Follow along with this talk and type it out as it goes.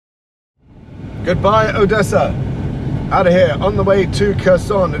Goodbye, Odessa. Out of here, on the way to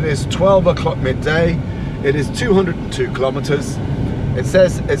Kherson. It is 12 o'clock midday. It is 202 kilometers. It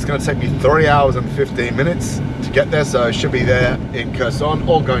says it's going to take me 3 hours and 15 minutes to get there, so I should be there in Kherson,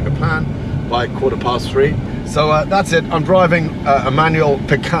 all going to plan, by 3:15. So that's it. I'm driving a manual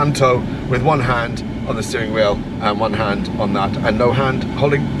Picanto with one hand on the steering wheel and one hand on that, and no hand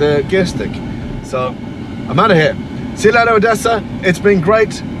holding the gear stick. So I'm out of here. See you later, Odessa. It's been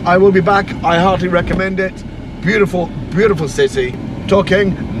great. I will be back. I heartily recommend it. Beautiful, beautiful city.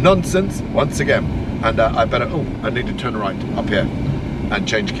 Talking nonsense once again. And I better, oh, I need to turn right up here and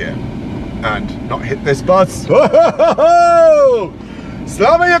change gear and not hit this bus.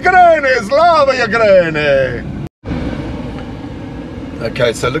 Slava Ukraine! Slava Ukraine!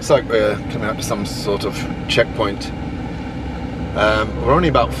 Okay, so it looks like we're coming up to some sort of checkpoint. We're only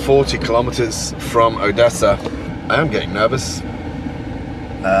about 40 kilometers from Odessa. I am getting nervous,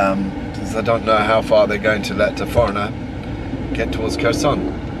 since I don't know how far they're going to let a foreigner get towards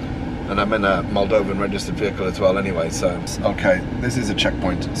Kherson. And I'm in a Moldovan registered vehicle as well anyway, so... Okay, this is a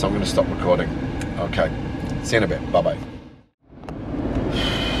checkpoint, so I'm going to stop recording. Okay, see you in a bit, bye-bye.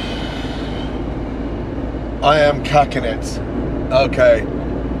 I am cacking it. Okay.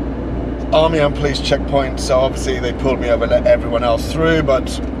 Army and police checkpoint, so obviously they pulled me over, let everyone else through, but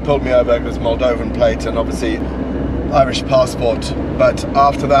pulled me over because Moldovan plate and obviously Irish passport. But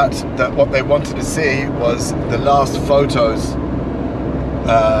after that, what they wanted to see was the last photos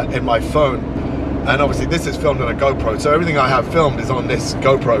in my phone, and obviously this is filmed on a GoPro, so everything I have filmed is on this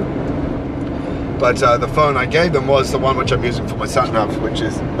GoPro. But the phone I gave them was the one which I'm using for my sat-nav, which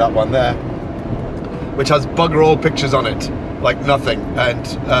is that one there, which has bugger all pictures on it, like nothing, and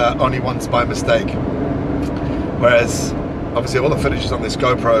only once by mistake. Whereas obviously all the footage is on this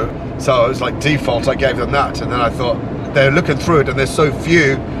GoPro, so it was like default I gave them that, and then I thought they're looking through it and there's so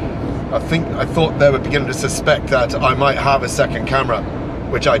few, I thought they were beginning to suspect that I might have a second camera,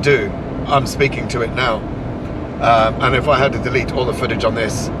 which I do. I'm speaking to it now, and if I had to delete all the footage on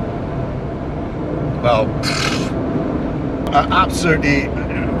this, well, I absolutely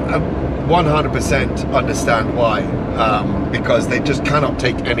 100% understand why, because they just cannot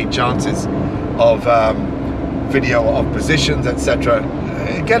take any chances of video of positions, etc.,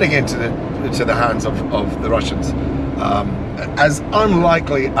 getting into the hands of the Russians. As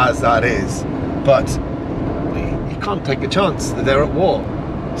unlikely as that is, but you can't take a chance that they're at war.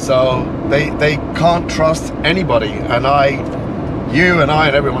 So they can't trust anybody, and you and I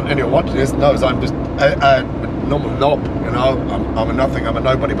and anyone watching this knows I'm just a normal knob, you know, I'm a nothing, I'm a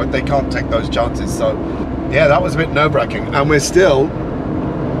nobody, but they can't take those chances. So yeah, that was a bit nerve-wracking, and we're still,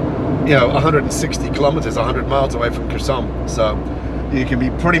 you know, 160 kilometers, 100 miles away from Kherson, so you can be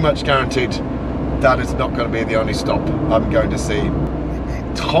pretty much guaranteed that is not going to be the only stop I'm going to see.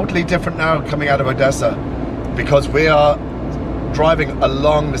 Totally different now coming out of Odessa, because we are driving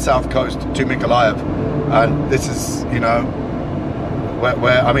along the south coast to Mykolaiv, and this is, you know,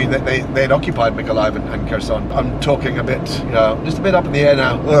 where I mean, they'd occupied Mykolaiv and Kherson. I'm talking a bit, you know, just a bit up in the air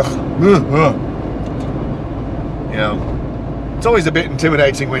now. You know, it's always a bit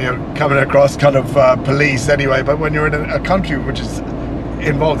intimidating when you're coming across kind of police anyway, but when you're in a country which is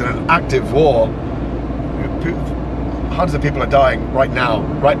involved in an active war, hundreds of people are dying right now.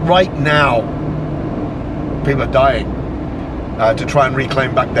 Right now, people are dying to try and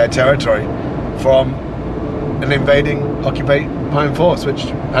reclaim back their territory from an invading, occupying force, which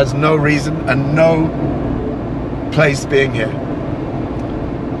has no reason and no place being here.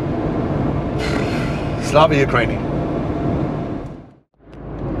 Slava Ukraine.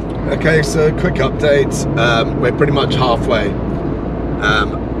 Okay, so quick update. We're pretty much halfway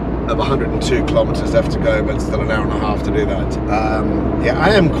of 102 kilometers left to go, but still an hour and a half to do that. Yeah, I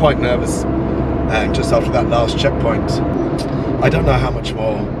am quite nervous, and just after that last checkpoint, I don't know how much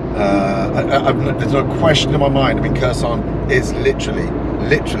more. There's no question in my mind. I mean, Kherson is literally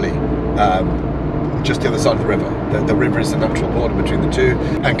just the other side of the river. The river is the natural border between the two,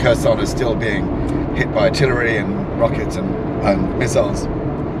 and Kherson is still being hit by artillery and rockets and missiles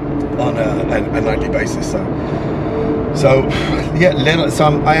on a nightly basis. So yeah,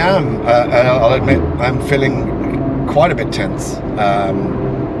 I'll admit, I'm feeling quite a bit tense,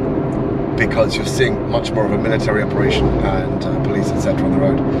 because you're seeing much more of a military operation and police, etc., on the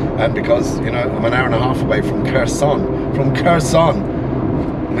road, and because, you know, I'm an hour and a half away from Kherson,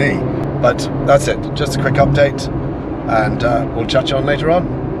 me. But that's it, just a quick update, and we'll chat you on later on.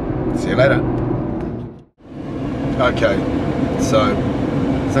 See you later. Okay, so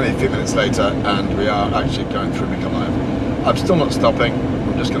it's only a few minutes later, and we are actually going through Mykolaiv. I'm still not stopping,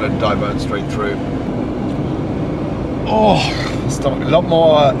 I'm just going to divert straight through. a lot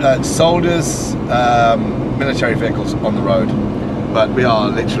more soldiers, military vehicles on the road, but we are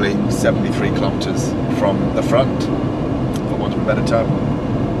literally 73 kilometers from the front, for want of a better term.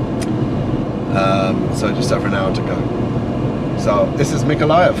 So just over an hour to go. So this is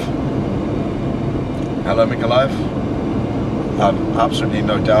Mykolaiv. Hello Mykolaiv. Absolutely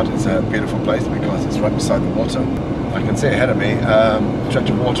no doubt it's a beautiful place because it's right beside the water. I can see ahead of me a stretch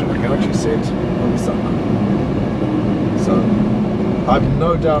of water, and I can actually see it on the sun. So I've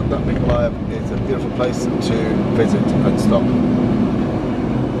no doubt that Mykolaiv is a beautiful place to visit and stop.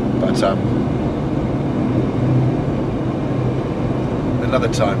 But another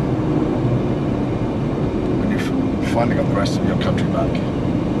time, when you've finally got the rest of your country back.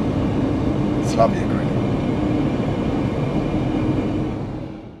 Slava Ukraine.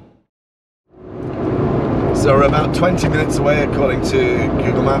 So we're about 20 minutes away according to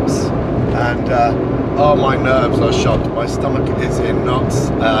Google Maps, and oh, my nerves are shot. My stomach is in knots.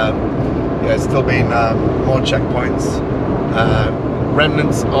 Yeah, it's still been more checkpoints,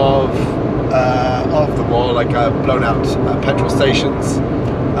 remnants of the war, like blown out petrol stations.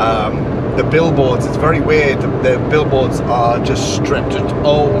 The billboards, it's very weird. The billboards are just stripped, just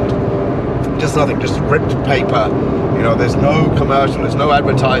old, just nothing, just ripped paper. You know, there's no commercial, there's no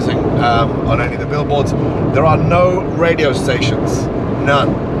advertising on any of the billboards. There are no radio stations,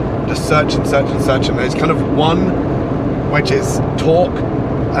 none. Just search and search and search, and there's kind of one which is talk,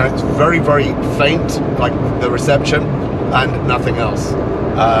 and it's very, very faint, like the reception, and nothing else.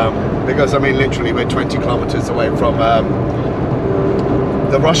 Because I mean, literally, we're 20 kilometers away from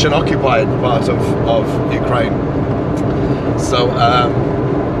the Russian occupied part of Ukraine. So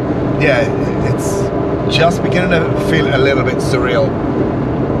yeah, it's just beginning to feel a little bit surreal,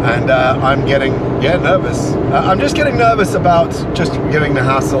 and I'm getting nervous. I'm just getting nervous about just getting the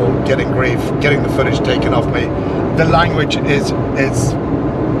hassle, getting grief, getting the footage taken off me. The language is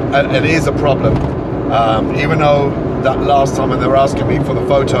a problem. Even though that last time when they were asking me for the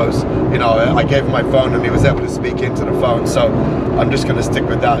photos, you know, I gave him my phone and he was able to speak into the phone, so I'm just going to stick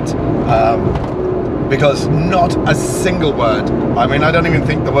with that. Because not a single word, I mean, I don't even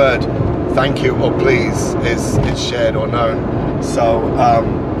think the word thank you or please is shared or known. So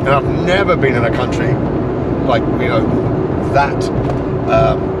and I've never been in a country like, you know, that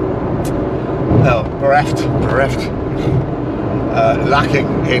bereft, lacking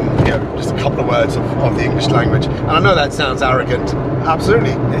in, you know, just a couple of words of the English language. And I know that sounds arrogant,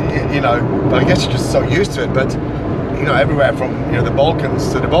 absolutely, you know, but I guess you're just so used to it. But you know, everywhere from, you know, the Balkans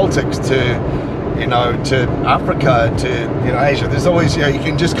to the Baltics to, you know, to Africa to, you know, Asia, there's always, you know, you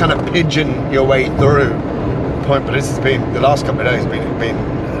can just kind of pigeon your way through the point. But this has been, the last couple of days been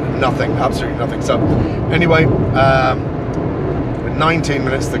nothing, absolutely nothing. So anyway, 19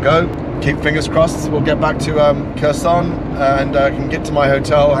 minutes to go. Keep fingers crossed we'll get back to Kherson and can get to my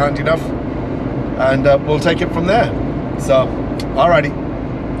hotel handy enough, and we'll take it from there. So alrighty,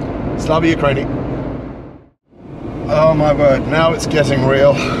 Slava Ukraine. Oh my word, now it's getting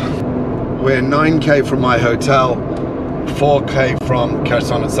real. We're 9k from my hotel, 4k from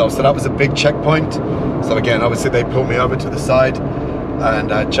Kherson itself, so that was a big checkpoint. So again, obviously they pulled me over to the side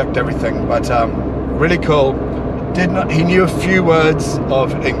and checked everything, but really cool. He knew a few words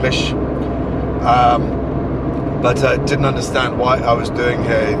of English, but didn't understand what I was doing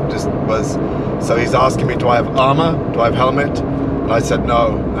here. It just was, so he's asking me, do I have armor? Do I have helmet? And I said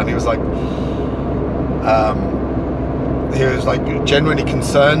no, and he was like genuinely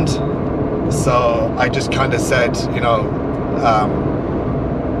concerned. So I just kind of said, you know,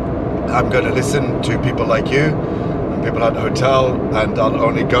 I'm going to listen to people like you and people at the hotel, and I'll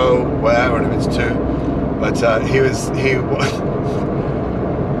only go where and if it's to. But he was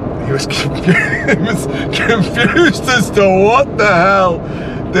confused as to what the hell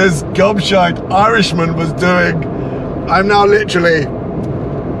this gobshite Irishman was doing. I'm now literally,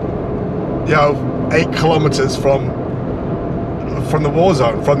 you know, 8 kilometers from the war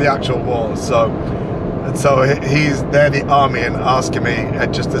zone, from the actual war. So he's there, the army, and asking me. I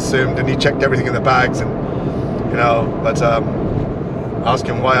just assumed, and he checked everything in the bags, and you know, but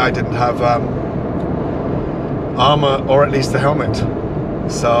asking why I didn't have armor or at least a helmet.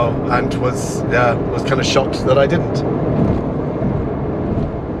 So, and was kind of shocked that I didn't.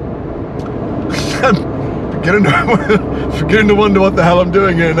 I'm beginning to wonder what the hell I'm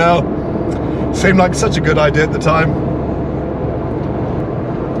doing here now. Seemed like such a good idea at the time.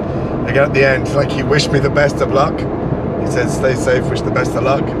 Again at the end, like, he wished me the best of luck. He said, stay safe, wish the best of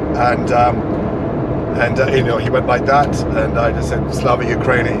luck, and you know, he went like that, and I just said Slava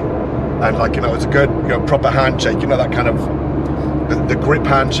Ukraine, and like, you know, it was a good, you know, proper handshake, you know, that kind of the grip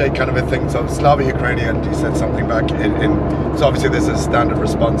handshake kind of a thing. So Slava Ukrainian, he said something back so obviously there's a standard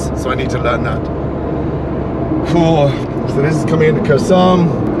response. So I need to learn that. Cool. So this is coming into Kherson.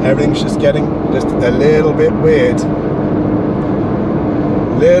 Everything's just getting just a little bit weird.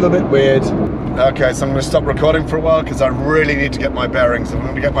 Okay, so I'm going to stop recording for a while because I really need to get my bearings. If I'm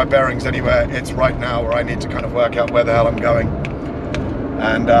going to get my bearings anywhere, it's right now where I need to kind of work out where the hell I'm going.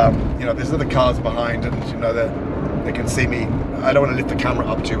 And you know, there's other cars behind, and you know they can see me. I don't want to lift the camera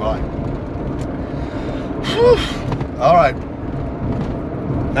up too high. Whew. All right,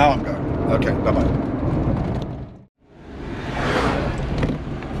 now I'm going. Okay, bye-bye.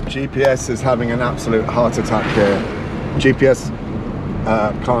 GPS is having an absolute heart attack here. GPS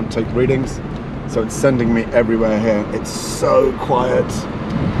can't take readings, so it's sending me everywhere here. It's so quiet.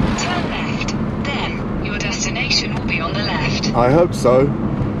 Turn left, then your destination will be on the left. I hope so.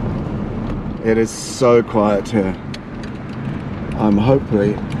 It is so quiet here.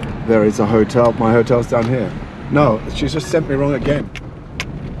 Hopefully there is a hotel. My hotel's down here. No, she's just sent me wrong again.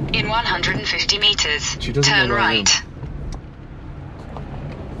 In 150 meters, she doesn't turn know where I am. right.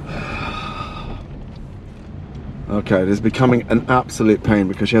 Okay, it is becoming an absolute pain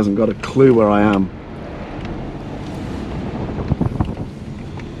because she hasn't got a clue where I am.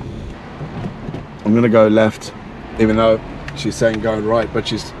 I'm gonna go left, even though she's saying go right, but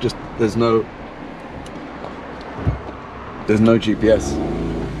she's just, there's no GPS.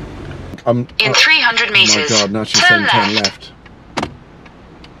 In 300 meters, oh my God, now she's turn saying left. turn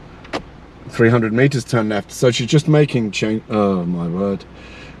left. 300 meters, turn left. So she's just making change. Oh my word.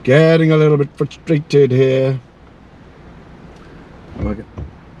 Getting a little bit frustrated here. Okay.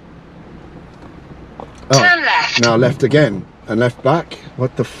 Oh, turn left. now left again and left back.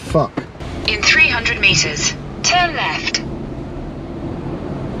 What the fuck? In 300 meters, turn left.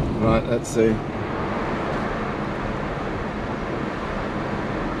 Right, let's see.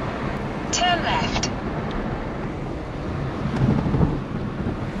 Turn left.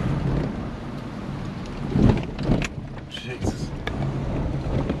 Jesus.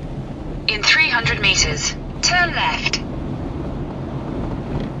 In 300 meters, turn left.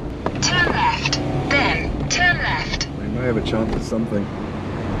 Turn left, then turn left. We may have a chance of something.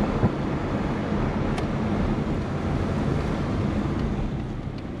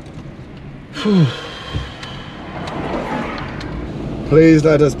 Please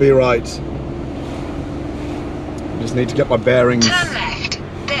let us be right. I just need to get my bearings. Turn left,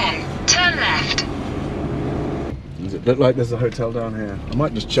 then turn left. Does it look like there's a hotel down here? I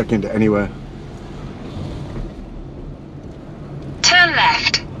might just check into anywhere. Turn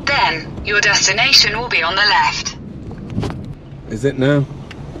left, then your destination will be on the left. Is it now?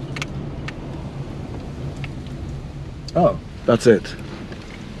 Oh, that's it.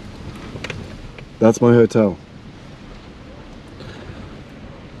 That's my hotel.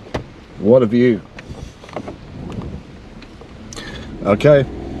 What a view. Okay.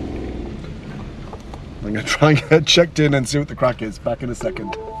 I'm gonna try and get checked in and see what the crack is. Back in a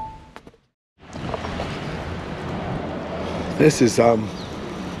second. This is you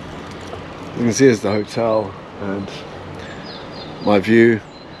can see is the hotel and my view.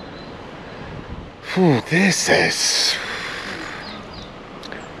 Whew, this is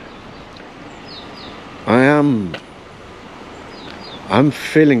I'm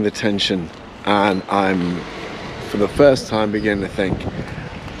feeling the tension, and I'm for the first time beginning to think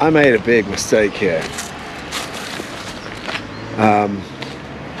I made a big mistake here.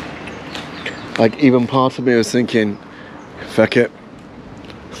 Like even part of me was thinking, fuck it,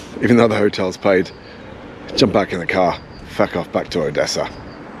 even though the hotel's paid, jump back in the car, fuck off back to Odessa,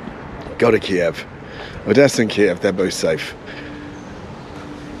 go to Kiev. Odessa and Kiev, they're both safe.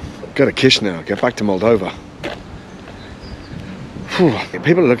 Go to Chisinau, get back to Moldova. Whew,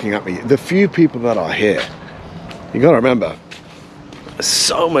 people are looking at me. The few people that are here, you got to remember,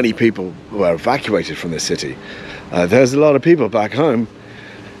 so many people were evacuated from this city. There's a lot of people back home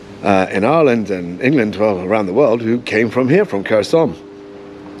in Ireland and England, well, around the world, who came from here, from Kherson.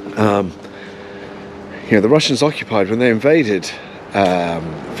 You know, the Russians occupied when they invaded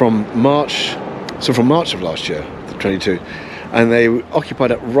from March of last year, 22, and they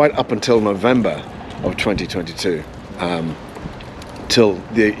occupied it right up until November of 2022, till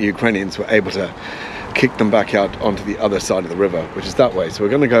the Ukrainians were able to kick them back out onto the other side of the river, which is that way. So we're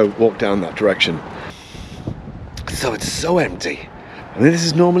going to go walk down that direction. So it's so empty. I mean, this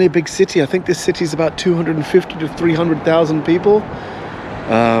is normally a big city. I think this city is about 250 to 300,000 people,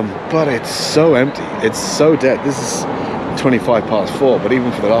 but it's so empty. It's so dead. This is 4:25, but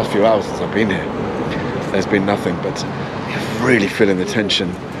even for the last few hours since I've been here, there's been nothing. But I'm really feeling the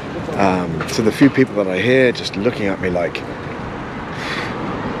tension. So the few people that are here just looking at me like,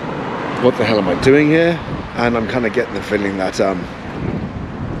 what the hell am I doing here? And I'm kind of getting the feeling that am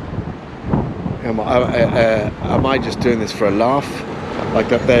I just doing this for a laugh? Like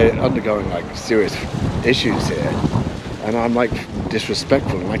that they're undergoing like serious issues here, and I'm like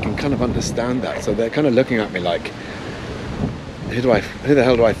disrespectful, and I can kind of understand that. So they're kind of looking at me like, who the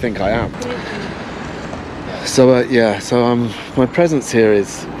hell do I think I am? So yeah, so my presence here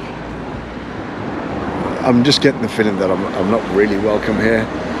is, I'm just getting the feeling that I'm not really welcome here.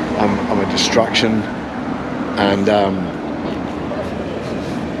 I'm a distraction, and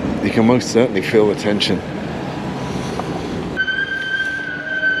you can most certainly feel the tension.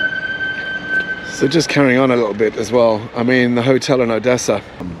 So just carrying on a little bit as well. I mean, the hotel in Odessa,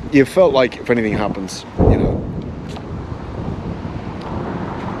 you felt like if anything happens, you know.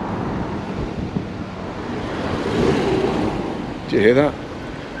 Do you hear that?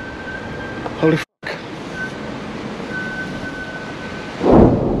 Holy fuck.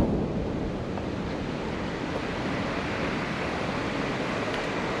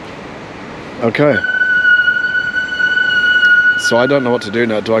 Okay. So I don't know what to do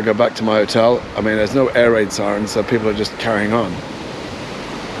now. Do I go back to my hotel? I mean, there's no air raid sirens, so people are just carrying on.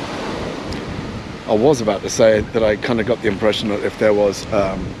 I was about to say that I kind of got the impression that if there was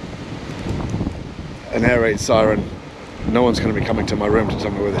an air raid siren, no one's going to be coming to my room to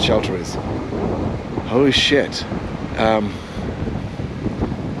tell me where the shelter is. Holy shit.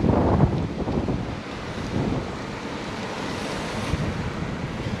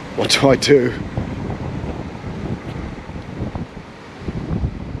 What do I do?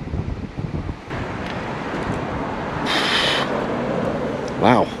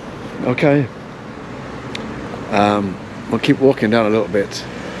 Wow. Okay. We'll keep walking down a little bit,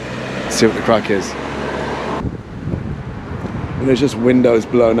 see what the crack is. And there's just windows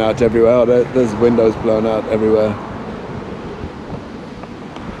blown out everywhere. There's windows blown out everywhere.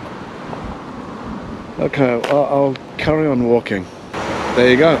 Okay, I'll carry on walking. There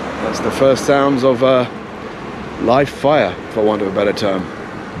you go. That's the first sounds of live fire, for want of a better term.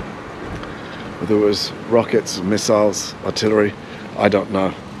 Whether it was rockets, missiles, artillery, I don't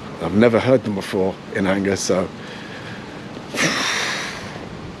know. I've never heard them before in anger, so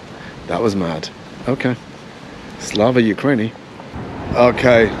that was mad. Okay. Slava Ukraine.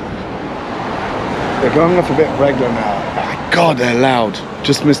 Okay. They're going off a bit regular now. God, they're loud.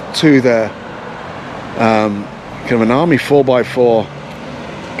 Just missed two there. Kind of an army 4x4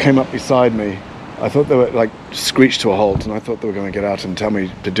 came up beside me. I thought they were like screeched to a halt, and I thought they were going to get out and tell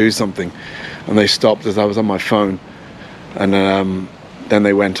me to do something, and they stopped as I was on my phone, and then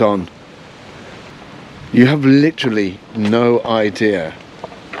they went on. You have literally no idea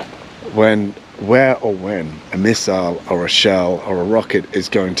where or when a missile or a shell or a rocket is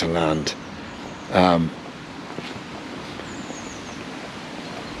going to land. Am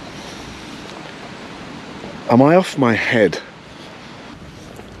I off my head?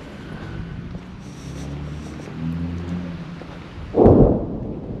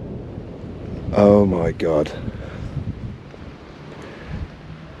 Oh my God.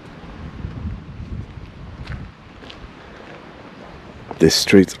 The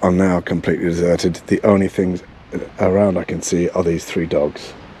streets are now completely deserted. The only things around I can see are these three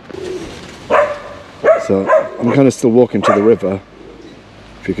dogs. So I'm kind of still walking to the river,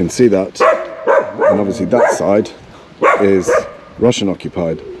 if you can see that. And obviously that side is Russian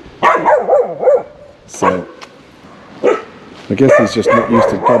occupied. So I guess he's just not used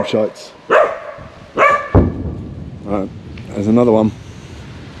to gobshites. Alright, there's another one.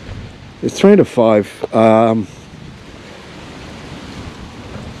 It's 3 to 5.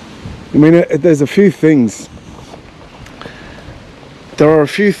 I mean, there's a few things. There are a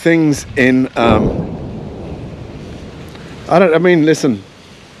few things in. I mean, listen.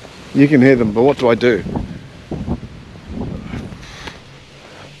 You can hear them, but what do I do?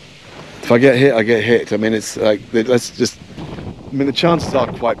 If I get hit, I get hit. I mean, it's like, let's just. I mean, the chances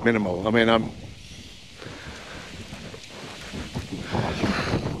are quite minimal. I mean,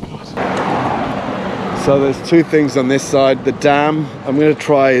 So there's two things on this side. The dam, I'm going to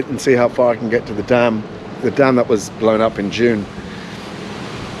try and see how far I can get to the dam. The dam that was blown up in June,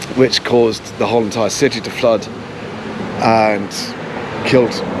 which caused the whole entire city to flood and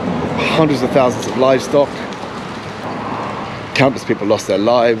killed hundreds of thousands of livestock. Countless people lost their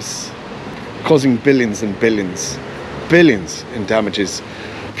lives, causing billions and billions in damages,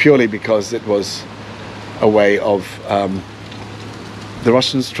 purely because it was a way of the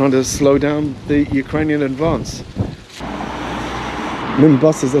Russians trying to slow down the Ukrainian advance. I mean,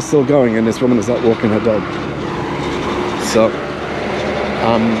 buses are still going, and this woman is out walking her dog. So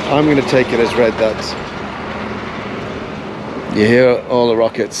I'm going to take it as read that You hear all the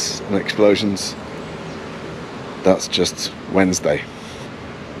rockets and explosions. That's just Wednesday.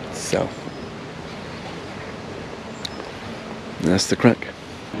 So that's the crack.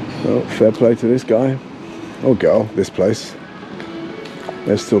 Well, fair play to this guy or girl, this place.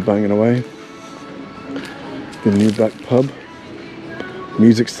 They're still banging away. The new back pub.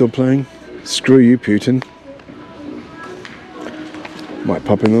 Music's still playing. Screw you, Putin. Might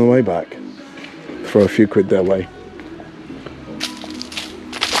pop in on the way back. Throw a few quid their way.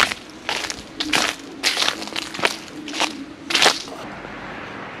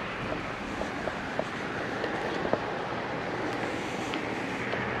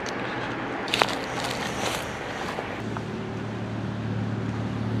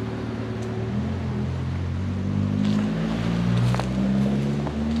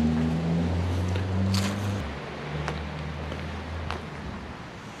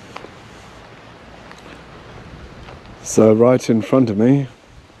 So right in front of me,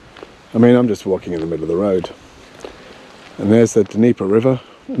 I mean, I'm just walking in the middle of the road, and there's the Dnipro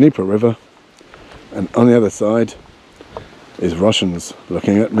River, and on the other side is Russians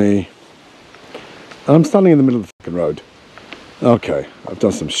looking at me. And I'm standing in the middle of the fucking road. Okay, I've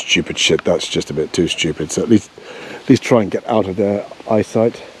done some stupid shit. That's just a bit too stupid. So at least try and get out of their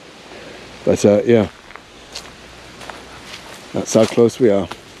eyesight. But yeah, that's how close we are.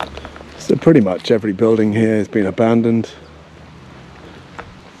 So pretty much every building here has been abandoned.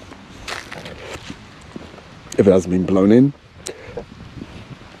 If it hasn't been blown in.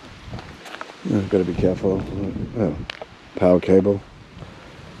 I've got to be careful. Oh, power cable.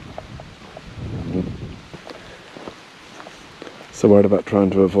 So worried about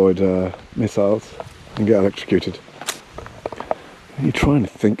trying to avoid missiles and get electrocuted. You're trying to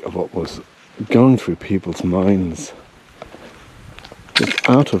think of what was going through people's minds. Just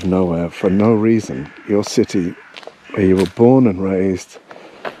out of nowhere, for no reason, your city where you were born and raised,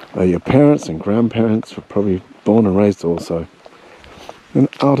 where your parents and grandparents were probably born and raised also, and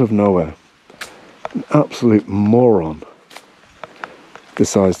out of nowhere, an absolute moron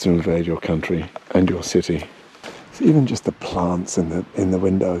decides to invade your country and your city. It's even just the plants in the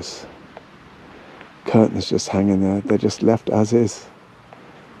windows, curtains just hanging there, they're just left as is.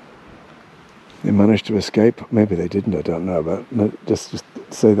 They managed to escape. Maybe they didn't, I don't know, but just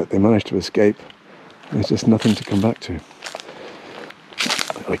say that they managed to escape. There's just nothing to come back to.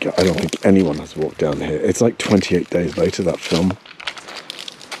 Like, I don't think anyone has walked down here. It's like 28 days later, that film.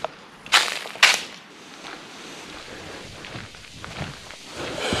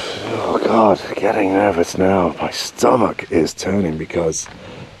 Oh God, getting nervous now. My stomach is turning because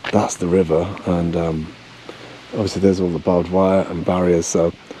that's the river, and obviously there's all the barbed wire and barriers,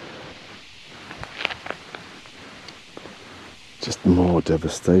 so just more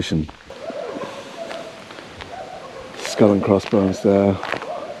devastation. Skull and crossbones there.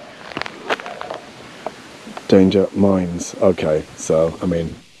 Danger, mines. Okay, so, I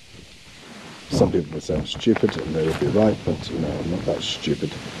mean, some people would say I'm stupid, and they would be right, but, you know, I'm not that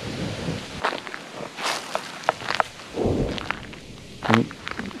stupid.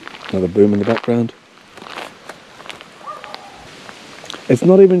 Another boom in the background. It's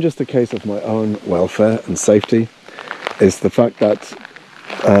not even just a case of my own welfare and safety. It's the fact that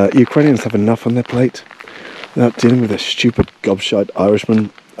Ukrainians have enough on their plate without dealing with a stupid gobshite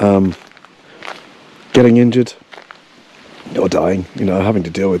Irishman getting injured or dying, you know, having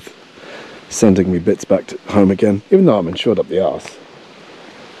to deal with sending me bits back to home again, even though I'm insured up the arse.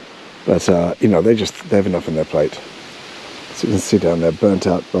 But, you know, they have enough on their plate. So you can see down there, burnt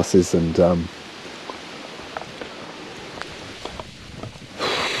out buses and that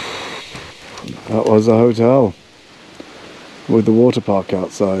was a hotel with the water park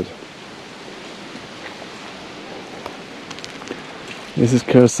outside. This is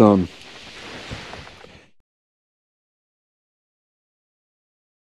Kherson.